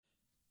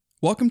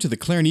Welcome to the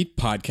Clarinet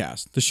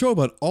Podcast, the show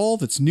about all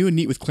that's new and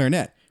neat with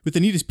clarinet, with the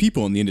neatest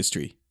people in the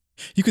industry.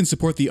 You can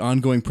support the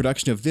ongoing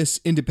production of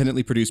this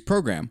independently produced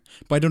program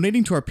by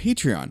donating to our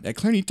Patreon at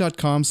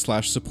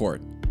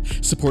clarinet.com/support.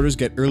 Supporters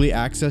get early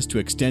access to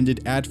extended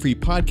ad-free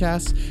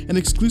podcasts and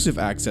exclusive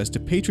access to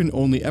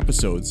patron-only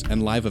episodes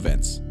and live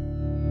events.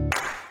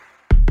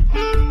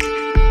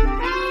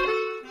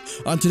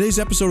 On today's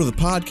episode of the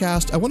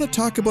podcast, I want to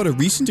talk about a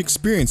recent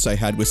experience I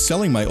had with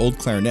selling my old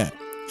clarinet.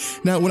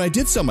 Now, when I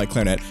did sell my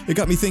clarinet, it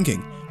got me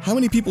thinking, how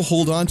many people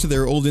hold on to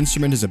their old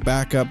instrument as a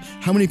backup,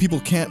 how many people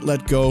can't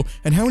let go,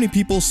 and how many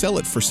people sell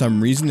it for some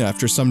reason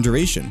after some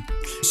duration?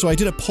 So I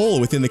did a poll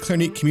within the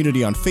clarinet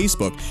community on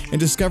Facebook and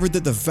discovered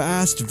that the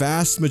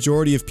vast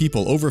majority of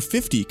people, over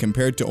 50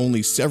 compared to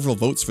only several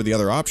votes for the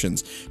other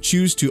options,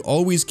 choose to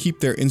always keep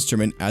their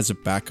instrument as a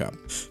backup.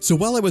 So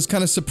while I was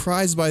kind of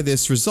surprised by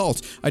this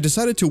result, I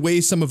decided to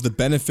weigh some of the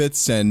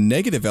benefits and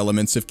negative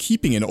elements of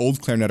keeping an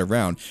old clarinet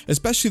around,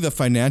 especially the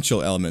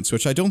financial elements,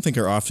 which I don't think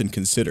are often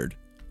considered.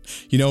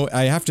 You know,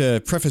 I have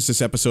to preface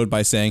this episode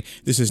by saying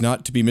this is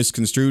not to be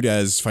misconstrued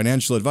as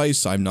financial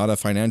advice. I'm not a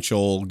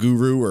financial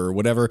guru or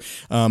whatever,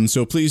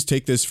 so please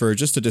take this for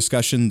just a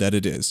discussion that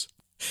it is.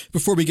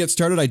 Before we get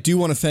started, I do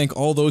want to thank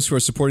all those who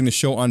are supporting the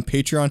show on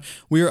Patreon.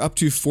 We are up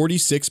to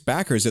 46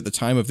 backers at the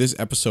time of this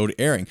episode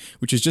airing,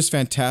 which is just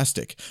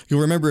fantastic.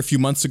 You'll remember a few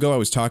months ago I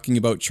was talking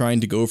about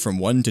trying to go from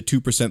 1% to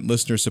 2%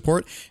 listener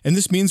support, and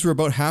this means we're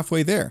about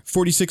halfway there.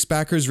 46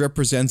 backers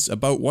represents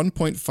about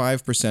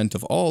 1.5%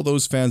 of all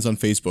those fans on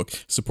Facebook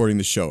supporting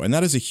the show, and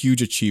that is a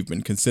huge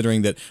achievement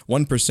considering that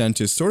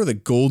 1% is sort of the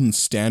golden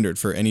standard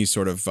for any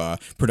sort of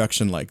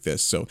production like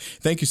this. So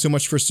thank you so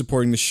much for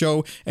supporting the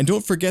show, and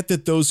don't forget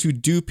that those who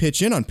do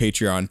pitch in on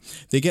Patreon,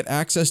 they get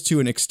access to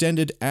an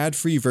extended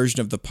ad-free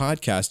version of the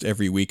podcast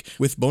every week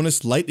with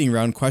bonus lightning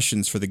round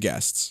questions for the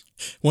guests.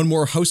 One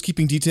more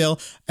housekeeping detail.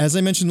 As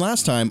I mentioned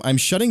last time, I'm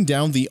shutting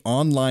down the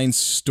online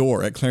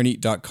store at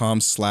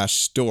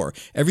clarinet.com/store.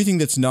 Everything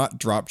that's not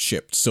drop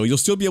shipped. So you'll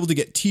still be able to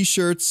get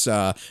t-shirts,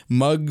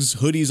 mugs,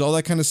 hoodies, all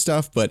that kind of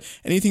stuff, but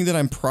anything that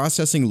I'm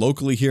processing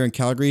locally here in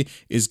Calgary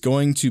is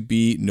going to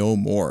be no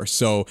more.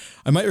 So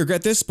I might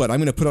regret this, but I'm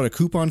going to put out a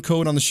coupon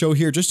code on the show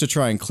here just to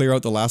try and clear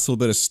out the last little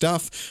bit of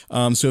stuff.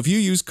 So if you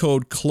use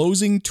code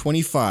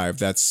CLOSING25,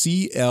 that's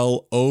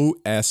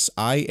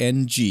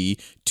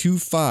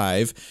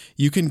CLOSING25,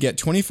 you can get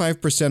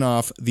 25%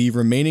 off the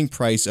remaining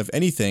price of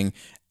anything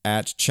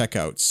at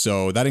checkout.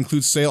 So that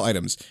includes sale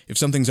items. If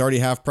something's already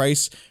half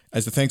price,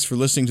 as a thanks for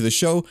listening to the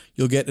show,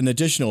 you'll get an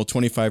additional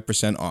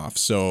 25% off.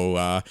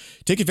 So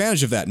take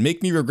advantage of that.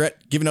 Make me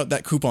regret giving out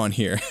that coupon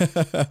here.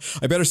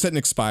 I better set an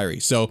expiry.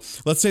 So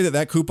let's say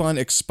that coupon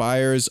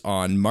expires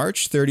on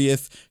March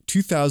 30th,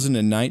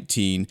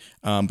 2019.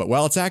 But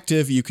while it's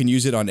active, you can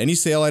use it on any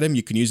sale item.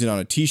 You can use it on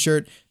a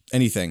t-shirt,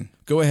 anything.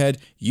 Go ahead,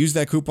 use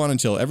that coupon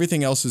until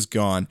everything else is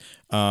gone,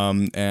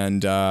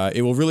 and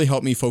it will really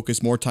help me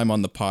focus more time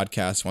on the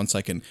podcast once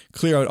I can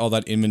clear out all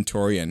that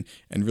inventory and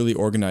really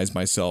organize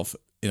myself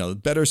in a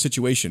better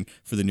situation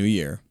for the new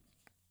year.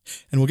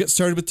 And we'll get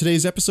started with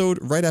today's episode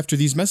right after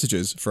these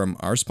messages from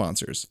our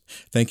sponsors.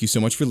 Thank you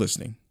so much for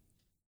listening.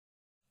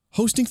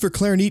 Hosting for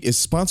Clarinet is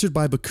sponsored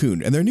by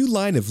Bakun and their new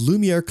line of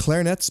Lumiere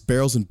clarinets,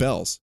 barrels, and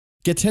bells.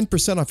 Get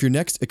 10% off your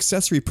next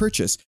accessory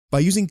purchase by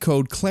using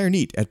code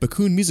Clarinet at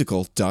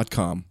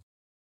BakunMusical.com.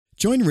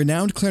 Join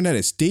renowned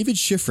clarinetist David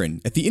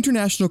Schifrin at the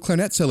International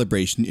Clarinet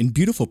Celebration in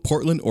beautiful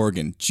Portland,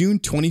 Oregon, June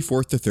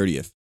 24th to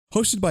 30th.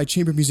 Hosted by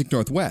Chamber Music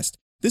Northwest,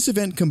 this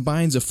event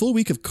combines a full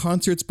week of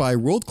concerts by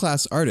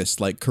world-class artists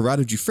like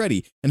Corrado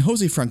Giuffretti and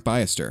Jose Frank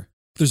Ballester.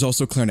 There's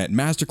also clarinet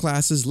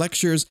masterclasses,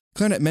 lectures,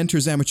 clarinet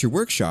mentors amateur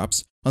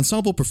workshops,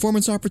 ensemble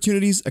performance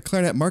opportunities, a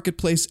clarinet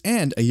marketplace,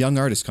 and a young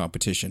artist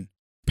competition.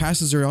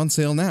 Passes are on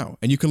sale now,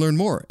 and you can learn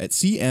more at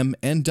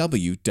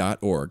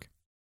cmnw.org.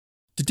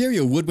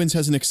 D'Addario Woodwinds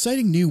has an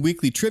exciting new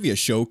weekly trivia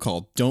show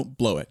called Don't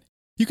Blow It.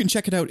 You can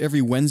check it out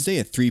every Wednesday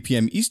at 3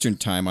 p.m. Eastern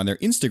Time on their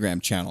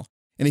Instagram channel,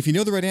 and if you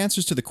know the right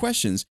answers to the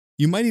questions,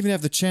 you might even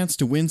have the chance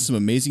to win some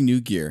amazing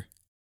new gear.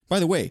 By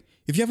the way,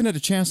 if you haven't had a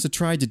chance to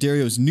try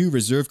D'Addario's new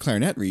reserve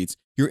clarinet reeds,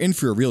 you're in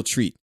for a real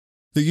treat.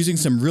 They're using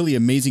some really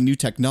amazing new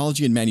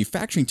technology and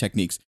manufacturing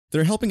techniques that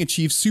are helping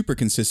achieve super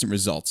consistent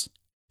results.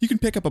 You can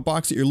pick up a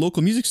box at your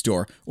local music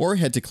store or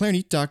head to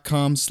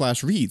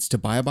clarinet.com/reeds to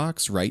buy a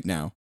box right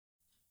now.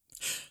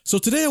 So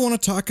today I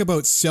want to talk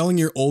about selling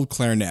your old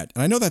clarinet.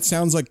 And I know that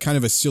sounds like kind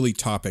of a silly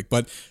topic,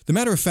 but the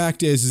matter of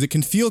fact is it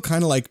can feel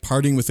kind of like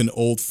parting with an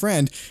old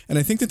friend. And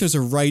I think that there's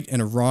a right and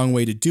a wrong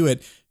way to do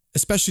it,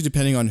 especially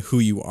depending on who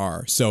you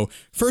are. So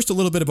first, a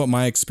little bit about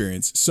my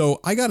experience. So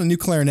I got a new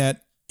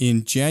clarinet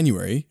in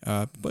January,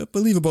 I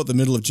believe about the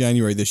middle of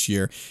January this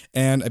year.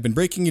 And I've been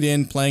breaking it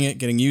in, playing it,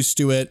 getting used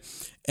to it.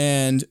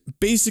 And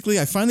basically,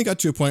 I finally got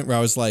to a point where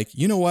I was like,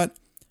 you know what?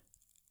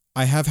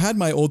 I have had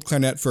my old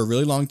clarinet for a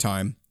really long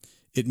time.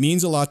 It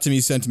means a lot to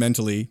me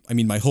sentimentally. I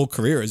mean, my whole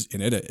career is in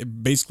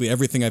it. Basically,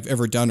 everything I've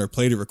ever done or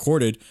played or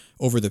recorded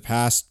over the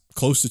past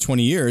close to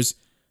 20 years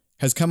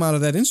has come out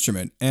of that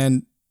instrument.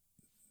 And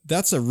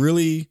that's a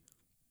really,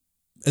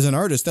 as an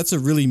artist, that's a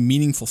really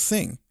meaningful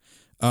thing.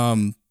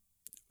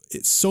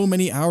 It's so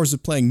many hours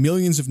of playing,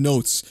 millions of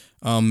notes.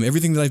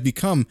 Everything that I've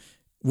become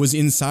was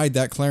inside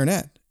that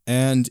clarinet.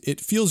 And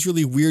it feels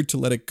really weird to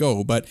let it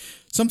go. But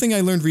something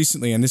I learned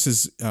recently, and this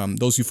is,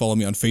 those who follow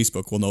me on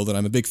Facebook will know that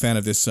I'm a big fan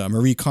of this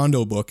Marie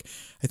Kondo book.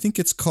 I think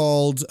it's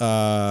called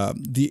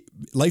The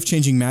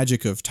Life-Changing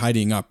Magic of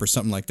Tidying Up or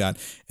something like that.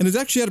 And it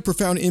actually had a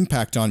profound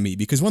impact on me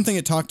because one thing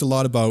it talked a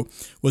lot about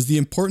was the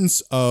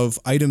importance of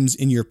items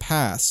in your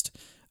past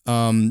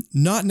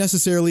not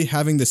necessarily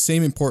having the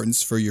same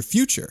importance for your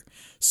future.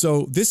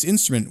 So this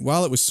instrument,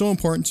 while it was so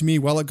important to me,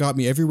 while it got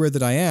me everywhere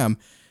that I am,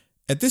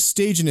 at this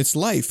stage in its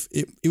life,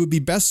 it would be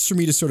best for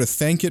me to sort of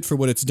thank it for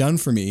what it's done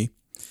for me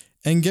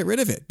and get rid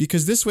of it.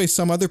 Because this way,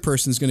 some other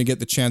person's going to get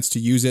the chance to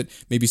use it,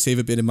 maybe save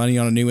a bit of money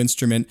on a new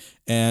instrument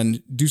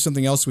and do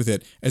something else with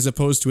it, as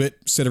opposed to it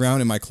sit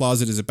around in my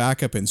closet as a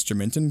backup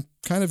instrument and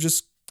kind of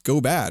just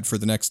go bad for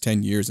the next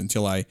 10 years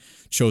until I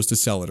chose to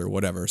sell it or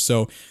whatever.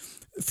 So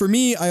for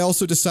me, I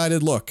also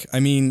decided, look, I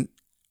mean,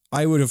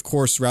 I would, of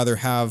course, rather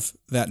have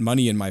that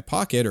money in my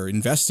pocket or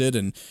invest it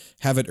and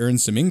have it earn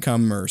some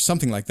income or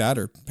something like that,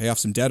 or pay off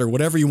some debt or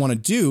whatever you want to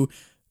do,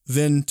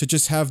 than to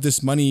just have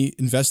this money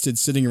invested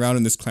sitting around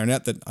in this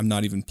clarinet that I'm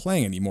not even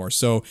playing anymore.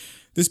 So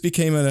this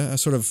became a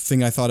sort of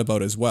thing I thought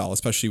about as well,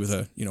 especially with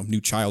a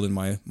new child in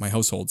my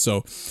household.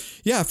 So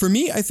yeah, for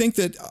me, I think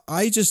that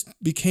I just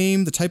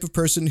became the type of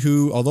person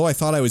who, although I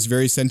thought I was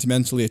very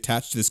sentimentally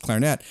attached to this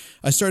clarinet,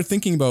 I started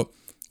thinking about,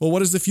 well, what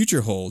does the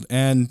future hold?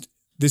 And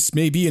this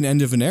may be an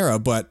end of an era,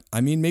 but I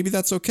mean, maybe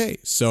that's okay.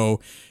 So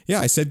yeah,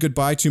 I said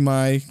goodbye to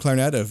my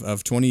clarinet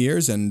of 20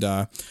 years, and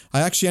I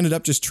actually ended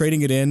up just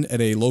trading it in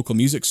at a local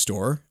music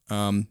store.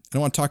 I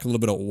want to talk a little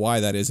bit about why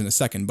that is in a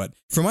second, but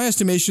for my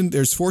estimation,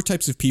 there's 4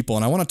 types of people,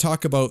 and I want to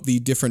talk about the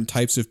different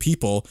types of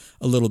people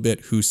a little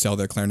bit who sell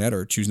their clarinet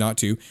or choose not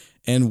to,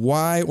 and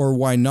why or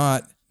why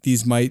not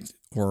these might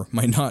or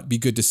might not be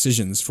good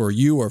decisions for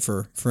you or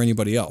for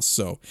anybody else.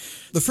 So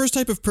the first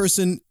type of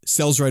person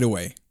sells right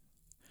away.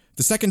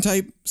 The second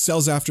type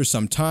sells after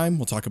some time.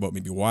 We'll talk about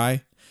maybe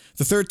why.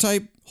 The third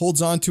type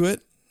holds on to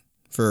it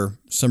for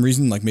some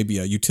reason, like maybe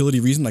a utility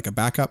reason, like a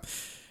backup.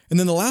 And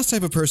then the last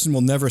type of person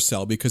will never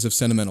sell because of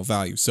sentimental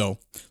value. So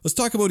let's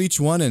talk about each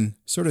one and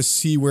sort of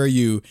see where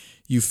you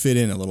fit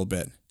in a little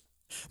bit.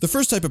 The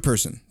first type of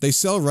person, they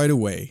sell right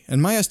away.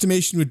 And my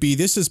estimation would be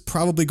this is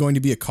probably going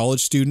to be a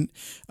college student,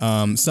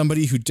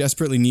 somebody who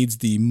desperately needs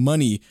the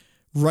money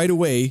right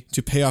away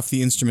to pay off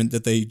the instrument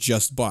that they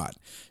just bought.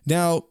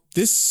 Now,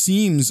 this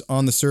seems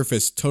on the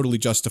surface totally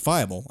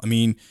justifiable. I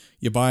mean,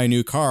 you buy a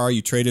new car,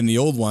 you trade in the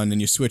old one,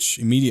 and you switch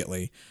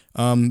immediately.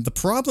 The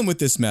problem with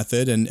this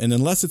method, and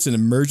unless it's an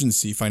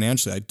emergency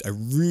financially, I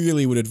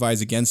really would advise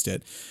against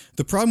it.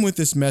 The problem with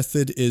this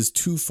method is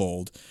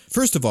twofold.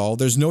 First of all,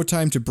 there's no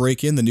time to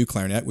break in the new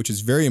clarinet, which is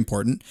very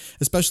important,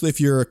 especially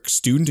if you're a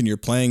student and you're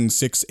playing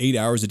 6-8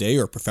 hours a day,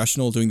 or a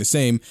professional doing the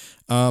same.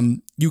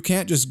 You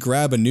can't just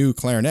grab a new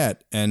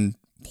clarinet and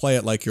play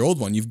it like your old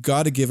one. You've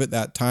got to give it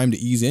that time to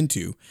ease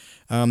into.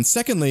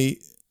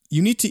 Secondly,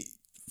 you need to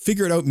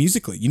figure it out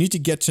musically. You need to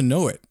get to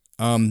know it.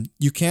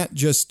 You can't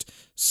just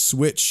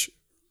switch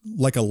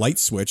like a light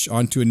switch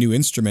onto a new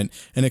instrument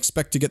and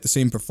expect to get the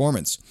same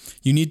performance.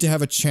 You need to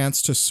have a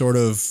chance to sort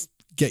of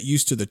get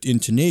used to the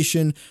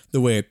intonation, the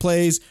way it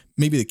plays,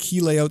 maybe the key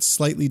layout's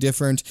slightly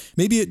different.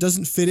 Maybe it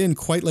doesn't fit in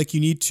quite like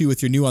you need to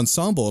with your new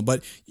ensemble,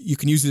 but you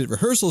can use it at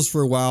rehearsals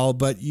for a while,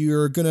 but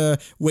you're going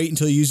to wait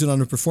until you use it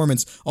on a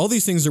performance. All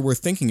these things are worth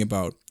thinking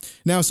about.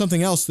 Now,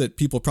 something else that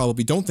people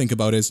probably don't think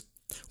about is,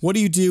 what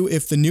do you do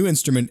if the new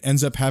instrument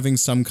ends up having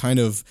some kind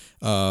of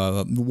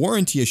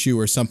warranty issue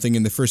or something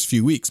in the first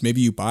few weeks?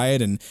 Maybe you buy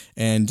it and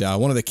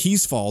one of the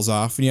keys falls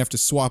off and you have to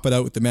swap it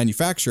out with the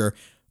manufacturer.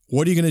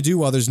 What are you going to do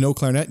while there's no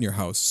clarinet in your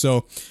house?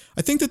 So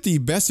I think that the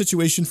best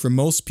situation for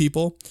most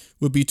people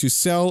would be to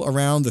sell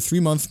around the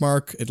 3-month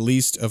mark, at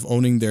least, of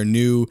owning their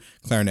new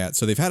clarinet.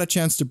 So they've had a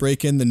chance to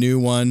break in the new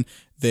one.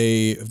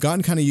 They've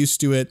gotten kind of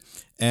used to it.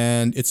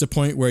 And it's a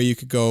point where you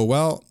could go,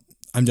 well,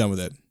 I'm done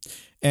with it.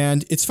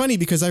 And it's funny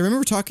because I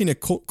remember talking to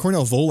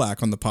Cornel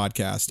Volak on the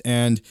podcast,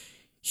 and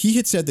he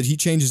had said that he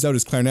changes out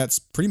his clarinets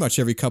pretty much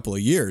every couple of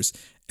years.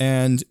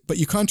 But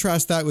you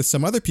contrast that with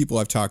some other people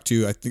I've talked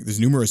to, I think there's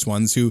numerous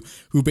ones who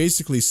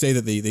basically say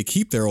that they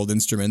keep their old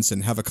instruments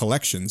and have a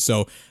collection.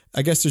 So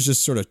I guess there's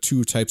just sort of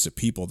 2 types of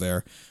people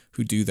there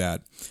who do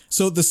that.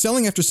 So the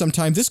selling after some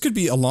time, this could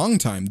be a long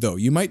time though.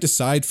 You might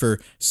decide for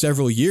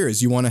several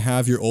years you want to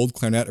have your old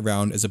clarinet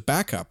around as a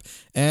backup.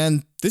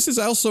 And this is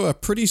also a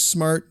pretty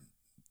smart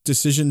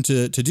decision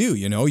to do.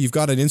 You've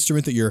got an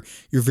instrument that you're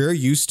very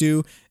used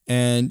to,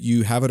 and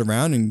you have it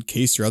around in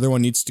case your other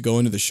one needs to go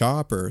into the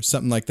shop or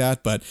something like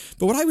that. But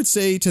what I would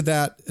say to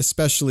that,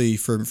 especially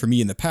for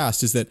me in the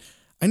past, is that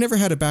I never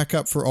had a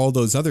backup for all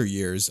those other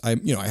years. I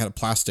had a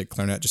plastic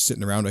clarinet just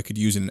sitting around I could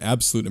use in an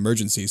absolute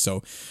emergency.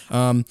 So,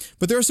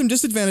 but there are some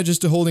disadvantages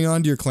to holding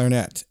on to your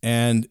clarinet.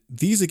 And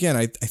these, again,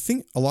 I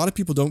think a lot of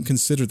people don't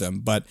consider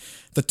them, but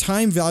the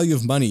time value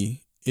of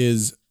money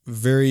is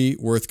very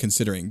worth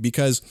considering,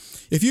 because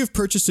if you have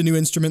purchased a new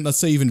instrument, let's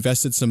say you've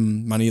invested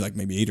some money, like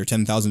maybe $8,000 or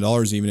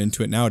 $10,000 even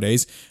into it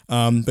nowadays,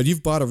 but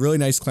you've bought a really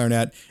nice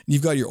clarinet and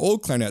you've got your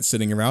old clarinet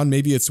sitting around,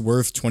 maybe it's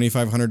worth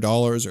 $2,500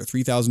 or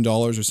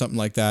 $3,000 or something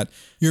like that.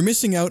 You're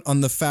missing out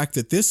on the fact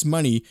that this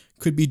money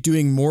could be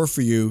doing more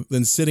for you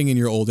than sitting in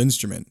your old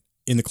instrument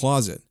in the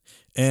closet.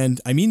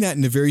 And I mean that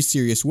in a very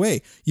serious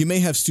way. You may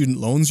have student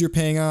loans you're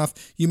paying off.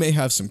 You may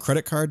have some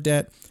credit card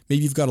debt.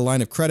 Maybe you've got a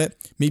line of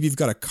credit. Maybe you've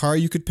got a car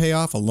you could pay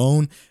off, a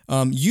loan.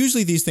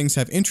 Usually these things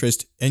have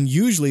interest, and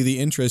usually the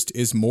interest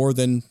is more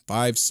than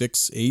 5,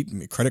 6,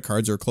 8. Credit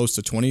cards are close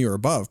to 20 or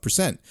above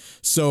 %.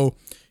 So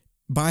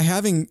by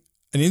having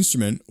an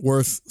instrument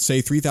worth,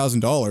 say,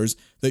 $3,000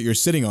 that you're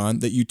sitting on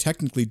that you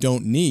technically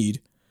don't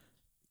need,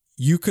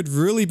 you could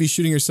really be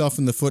shooting yourself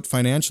in the foot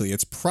financially.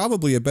 It's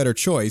probably a better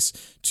choice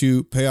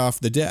to pay off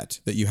the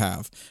debt that you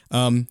have.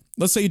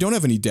 Let's say you don't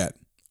have any debt.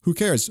 Who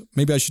cares?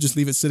 Maybe I should just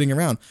leave it sitting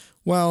around.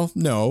 Well,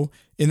 no.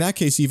 In that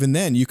case, even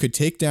then, you could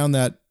take down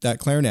that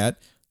clarinet,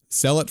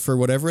 sell it for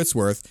whatever it's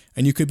worth,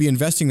 and you could be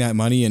investing that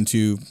money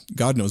into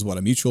God knows what,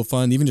 a mutual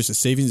fund, even just a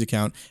savings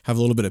account, have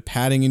a little bit of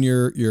padding in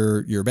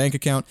your bank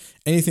account,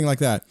 anything like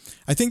that.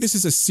 I think this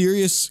is a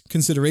serious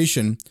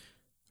consideration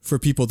for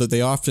people that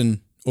they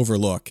often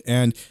overlook.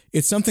 And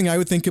it's something I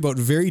would think about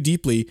very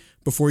deeply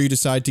before you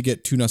decide to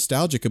get too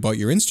nostalgic about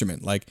your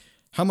instrument. Like,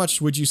 how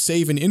much would you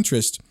save in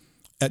interest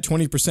at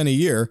 20% a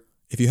year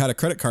if you had a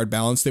credit card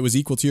balance that was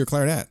equal to your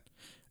clarinet?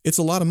 It's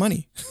a lot of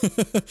money.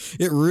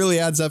 It really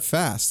adds up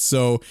fast.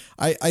 So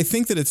I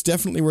think that it's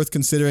definitely worth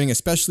considering,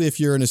 especially if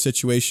you're in a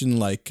situation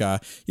like,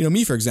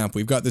 me, for example.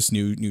 We've got this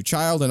new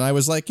child, and I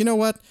was like, you know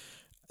what?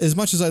 As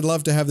much as I'd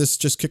love to have this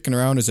just kicking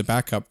around as a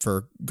backup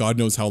for God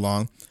knows how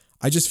long,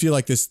 I just feel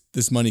like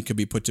this money could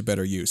be put to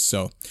better use.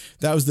 So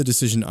that was the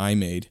decision I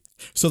made.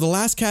 So the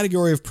last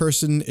category of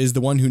person is the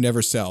one who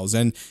never sells.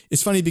 And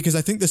it's funny because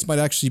I think this might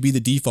actually be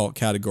the default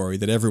category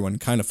that everyone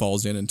kind of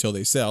falls in until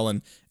they sell.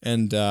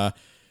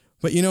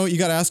 But you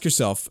got to ask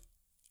yourself,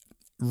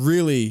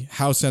 really,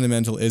 how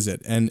sentimental is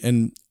it?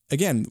 And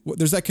again,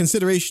 there's that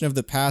consideration of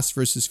the past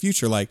versus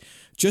future. Like,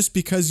 just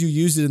because you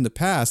used it in the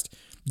past,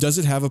 does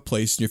it have a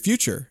place in your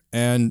future?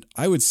 And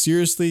I would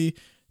seriously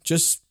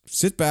just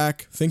sit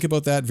back, think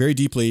about that very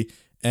deeply.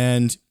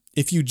 And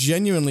if you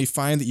genuinely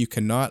find that you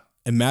cannot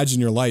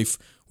imagine your life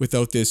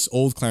without this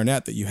old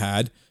clarinet that you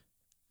had,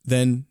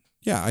 then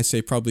yeah, I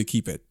say probably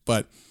keep it.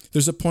 But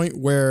there's a point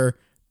where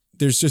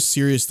there's just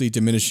seriously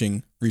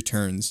diminishing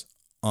returns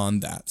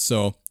on that.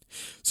 So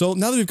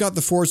now that we've got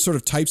the 4 sort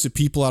of types of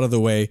people out of the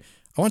way,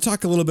 I want to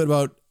talk a little bit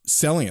about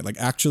selling it, like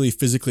actually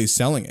physically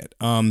selling it.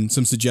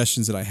 Some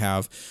suggestions that I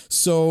have.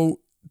 So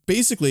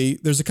basically,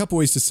 there's a couple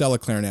ways to sell a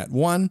clarinet.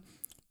 One,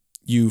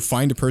 you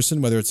find a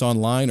person, whether it's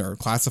online or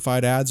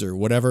classified ads or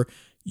whatever,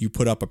 you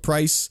put up a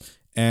price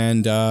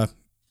and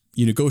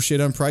you negotiate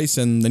on price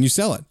and then you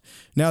sell it.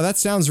 Now that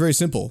sounds very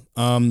simple,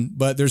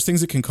 but there's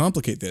things that can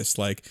complicate this.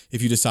 Like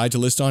if you decide to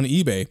list on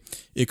eBay,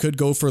 it could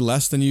go for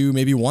less than you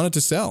maybe wanted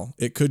to sell.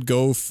 It could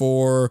go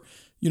for,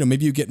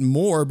 maybe you get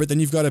more, but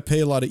then you've got to pay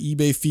a lot of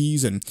eBay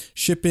fees and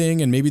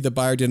shipping, and maybe the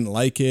buyer didn't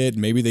like it.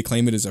 Maybe they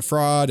claim it as a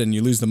fraud and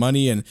you lose the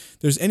money. And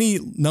there's any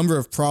number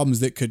of problems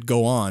that could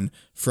go on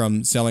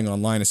from selling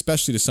online,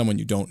 especially to someone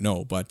you don't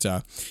know. But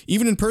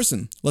even in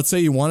person, let's say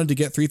you wanted to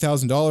get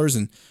 $3,000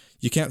 and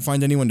you can't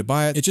find anyone to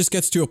buy it. It just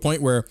gets to a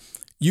point where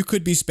you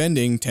could be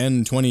spending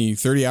 10, 20,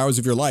 30 hours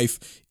of your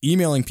life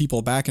emailing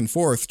people back and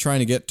forth trying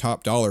to get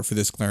top dollar for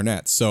this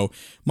clarinet. So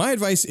my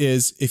advice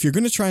is, if you're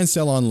going to try and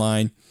sell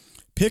online,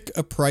 pick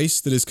a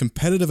price that is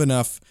competitive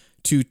enough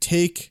to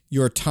take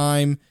your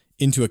time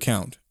into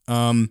account.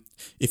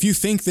 If you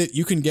think that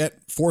you can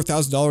get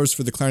 $4,000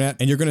 for the clarinet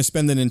and you're going to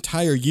spend an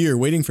entire year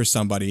waiting for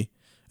somebody,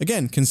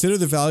 again, consider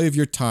the value of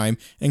your time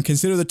and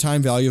consider the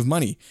time value of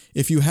money.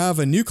 If you have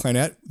a new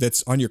clarinet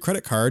that's on your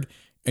credit card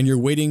and you're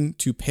waiting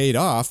to pay it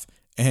off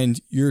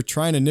and you're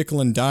trying to nickel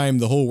and dime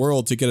the whole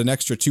world to get an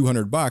extra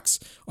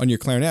 $200 on your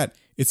clarinet,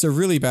 it's a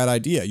really bad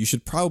idea. You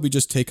should probably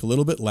just take a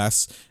little bit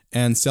less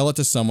and sell it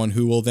to someone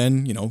who will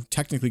then,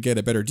 technically get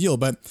a better deal,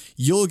 but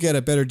you'll get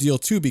a better deal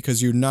too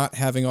because you're not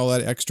having all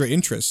that extra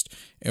interest,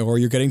 or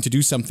you're getting to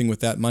do something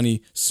with that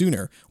money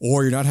sooner,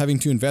 or you're not having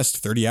to invest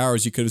 30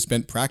 hours you could have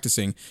spent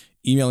practicing,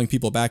 emailing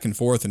people back and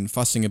forth and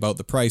fussing about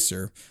the price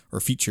or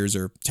features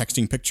or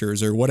texting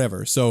pictures or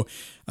whatever. So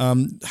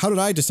how did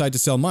I decide to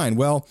sell mine?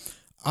 Well,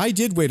 I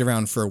did wait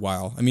around for a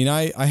while. I mean,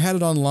 I had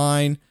it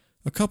online.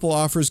 A couple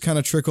offers kind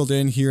of trickled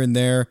in here and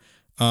there.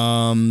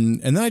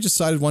 And then I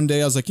decided one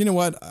day, I was like, you know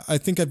what? I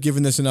think I've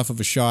given this enough of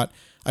a shot.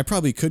 I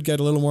probably could get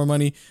a little more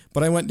money,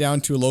 but I went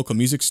down to a local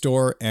music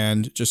store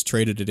and just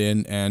traded it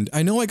in. And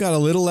I know I got a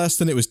little less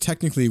than it was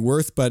technically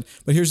worth, but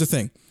here's the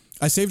thing.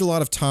 I saved a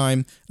lot of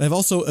time, and I've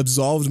also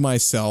absolved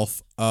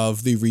myself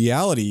of the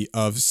reality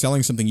of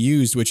selling something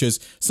used, which is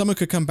someone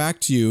could come back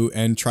to you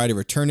and try to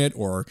return it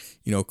or,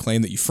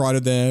 claim that you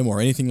frauded them or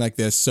anything like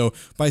this. So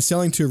by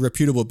selling to a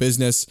reputable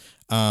business,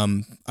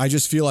 I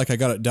just feel like I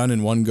got it done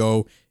in one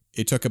go.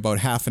 It took about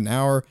half an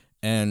hour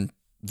and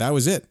that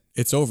was it.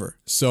 It's over.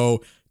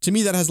 So To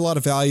me, that has a lot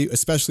of value,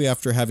 especially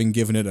after having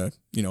given it a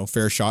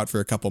fair shot for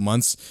a couple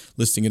months,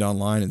 listing it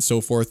online and so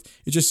forth.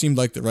 It just seemed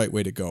like the right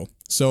way to go.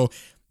 So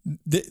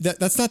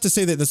that's not to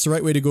say that that's the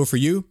right way to go for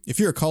you. If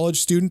you're a college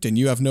student and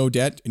you have no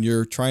debt and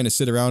you're trying to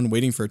sit around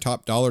waiting for a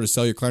top dollar to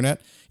sell your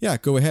clarinet, yeah,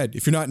 go ahead.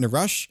 If you're not in a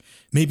rush,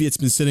 maybe it's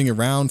been sitting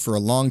around for a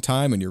long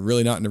time and you're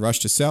really not in a rush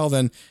to sell,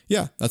 then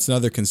yeah, that's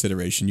another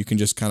consideration. You can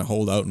just kind of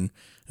hold out and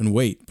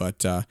wait. But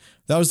that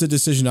was the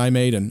decision I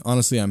made, and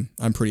honestly, I'm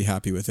pretty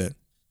happy with it.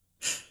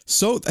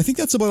 So I think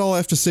that's about all I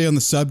have to say on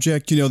the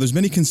subject. There's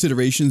many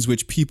considerations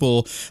which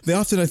people, they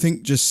often, I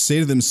think, just say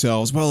to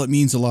themselves, well, it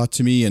means a lot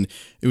to me and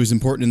it was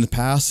important in the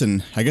past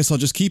and I guess I'll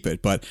just keep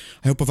it. But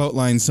I hope I've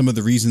outlined some of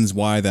the reasons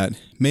why that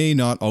may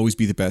not always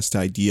be the best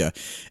idea.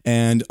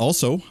 And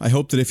also, I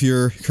hope that if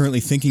you're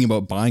currently thinking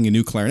about buying a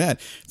new clarinet,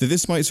 that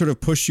this might sort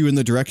of push you in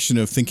the direction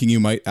of thinking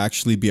you might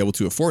actually be able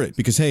to afford it.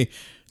 Because, hey,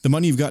 the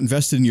money you've got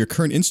invested in your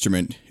current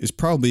instrument is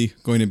probably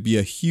going to be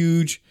a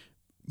huge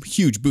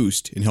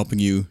boost in helping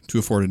you to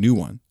afford a new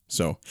one.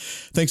 So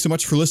thanks so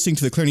much for listening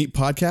to the Clarinet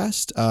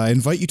Podcast. I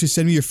invite you to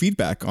send me your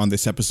feedback on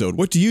this episode.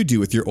 What do you do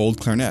with your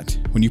old clarinet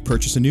when you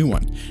purchase a new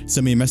one?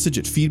 Send me a message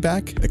at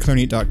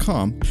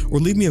feedback@clarinet.com or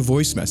leave me a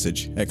voice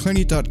message at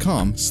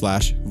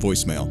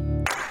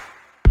clarinet.com/voicemail.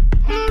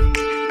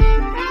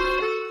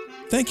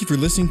 Thank you for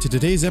listening to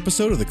today's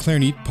episode of the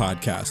Clarinet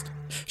Podcast.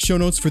 Show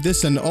notes for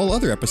this and all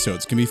other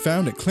episodes can be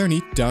found at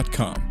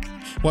clarinet.com.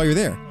 While you're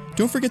there,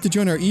 don't forget to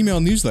join our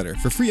email newsletter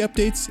for free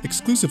updates,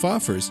 exclusive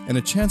offers, and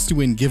a chance to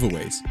win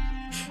giveaways.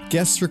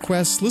 Guest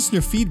requests, listener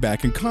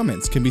feedback, and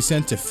comments can be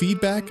sent to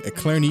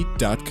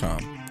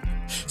feedback@clarinet.com.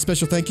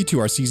 Special thank you to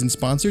our season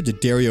sponsor,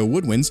 D'Addario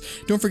Woodwinds.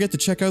 Don't forget to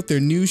check out their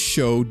new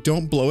show,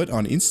 Don't Blow It,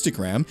 on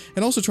Instagram,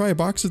 and also try a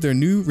box of their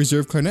new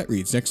reserve clarinet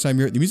reeds next time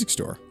you're at the music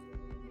store.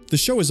 The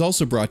show is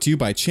also brought to you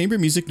by Chamber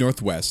Music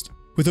Northwest.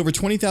 With over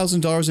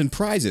 $20,000 in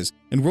prizes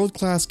and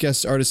world-class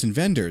guest artists and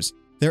vendors,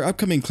 their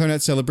upcoming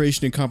clarinet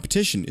celebration and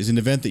competition is an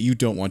event that you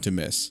don't want to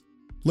miss.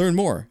 Learn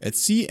more at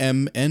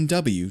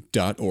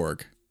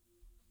cmnw.org.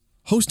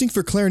 Hosting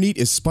for Clarinet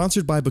is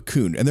sponsored by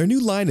Bakun and their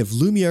new line of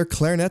Lumiere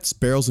clarinets,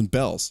 barrels, and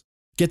bells.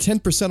 Get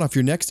 10% off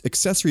your next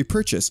accessory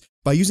purchase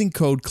by using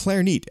code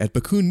Clarinet at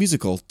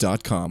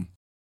bakunmusical.com.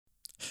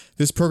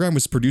 This program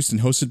was produced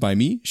and hosted by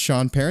me,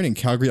 Sean Perrin, in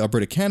Calgary,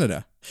 Alberta,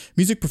 Canada.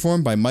 Music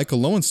performed by Michael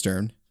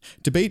Lowenstern.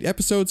 Debate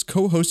episodes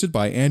co-hosted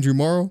by Andrew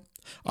Morrow.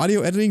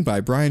 Audio editing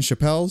by Brian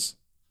Chappelles.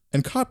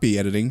 And copy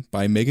editing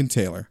by Megan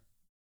Taylor.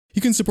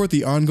 You can support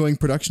the ongoing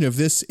production of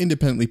this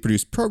independently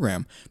produced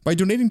program by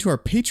donating to our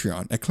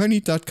Patreon at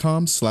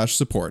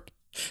clarinet.com/support.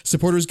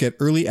 Supporters get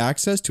early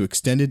access to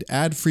extended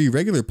ad-free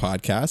regular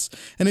podcasts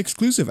and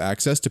exclusive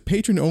access to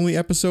patron-only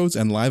episodes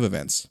and live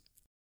events.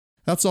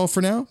 That's all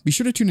for now. Be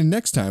sure to tune in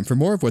next time for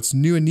more of what's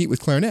new and neat with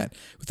clarinet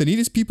with the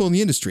neatest people in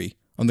the industry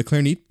on the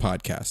Clarinet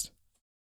Podcast.